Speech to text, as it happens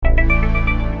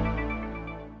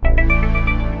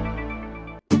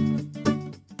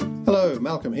Hello,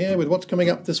 Malcolm here with what's coming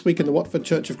up this week in the Watford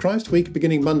Church of Christ week,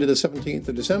 beginning Monday the 17th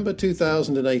of December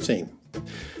 2018.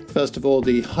 First of all,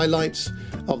 the highlights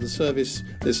of the service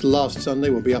this last Sunday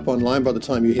will be up online by the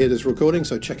time you hear this recording,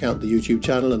 so check out the YouTube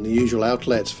channel and the usual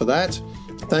outlets for that.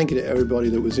 Thank you to everybody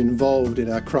that was involved in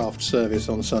our craft service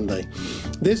on Sunday.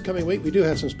 This coming week, we do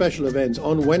have some special events.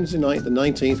 On Wednesday night, the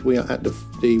 19th, we are at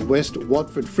the West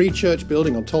Watford Free Church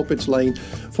building on Talpits Lane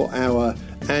for our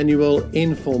annual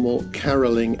informal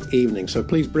carolling evening. So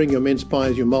please bring your mince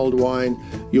pies, your mulled wine,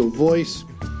 your voice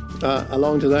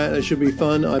along to that. It should be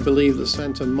fun. I believe that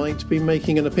Santa might be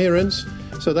making an appearance.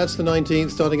 So that's the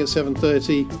 19th, starting at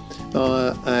 7:30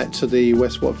 at the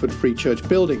West Watford Free Church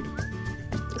building.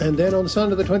 And then on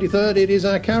Sunday the 23rd, it is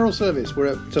our carol service. We're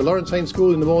at Lawrence Haynes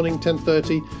School in the morning,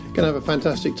 10:30. Going to have a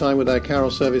fantastic time with our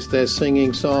carol service. They're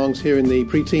singing songs, hearing the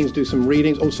preteens do some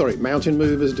readings. Mountain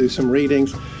movers do some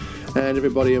readings. And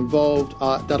everybody involved,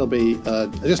 that'll be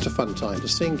just a fun time to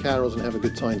sing carols and have a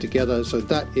good time together. So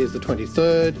that is the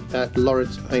 23rd at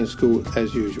Lawrence Haynes School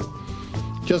as usual.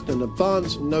 Just an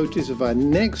advance notice of our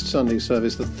next Sunday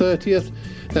service, the 30th.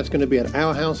 That's going to be at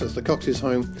our house, that's the Cox's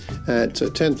home, at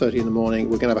 10:30 in the morning.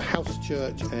 We're going to have a house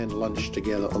church and lunch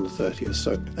together on the 30th.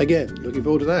 So again, looking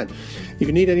forward to that. If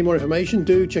you need any more information,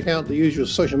 do check out the usual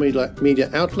social media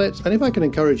outlets. And if I can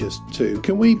encourage us to,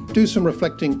 can we do some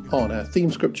reflecting on our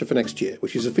theme scripture for next year,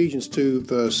 which is Ephesians 2,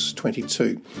 verse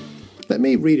 22. Let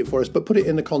me read it for us, but put it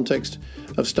in the context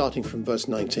of starting from verse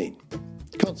 19.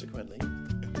 Consequently,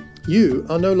 you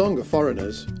are no longer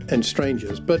foreigners and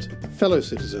strangers, but fellow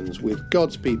citizens with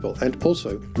God's people and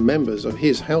also members of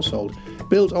his household,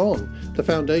 built on the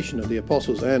foundation of the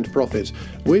apostles and prophets,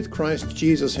 with Christ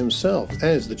Jesus himself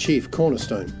as the chief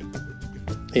cornerstone.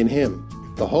 In him,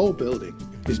 the whole building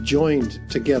is joined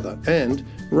together and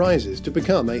rises to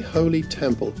become a holy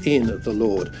temple in the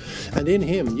Lord. And in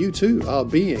him, you too are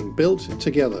being built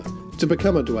together to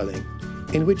become a dwelling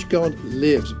in which God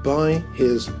lives by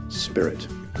his Spirit.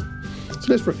 So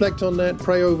let's reflect on that,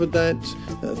 pray over that,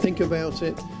 think about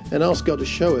it, and ask God to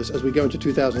show us as we go into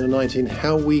 2019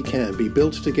 how we can be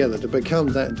built together to become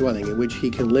that dwelling in which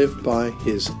he can live by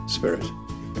his Spirit.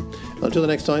 Until the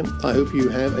next time, I hope you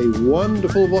have a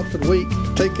wonderful Watford week.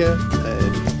 Take care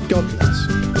and God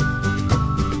bless.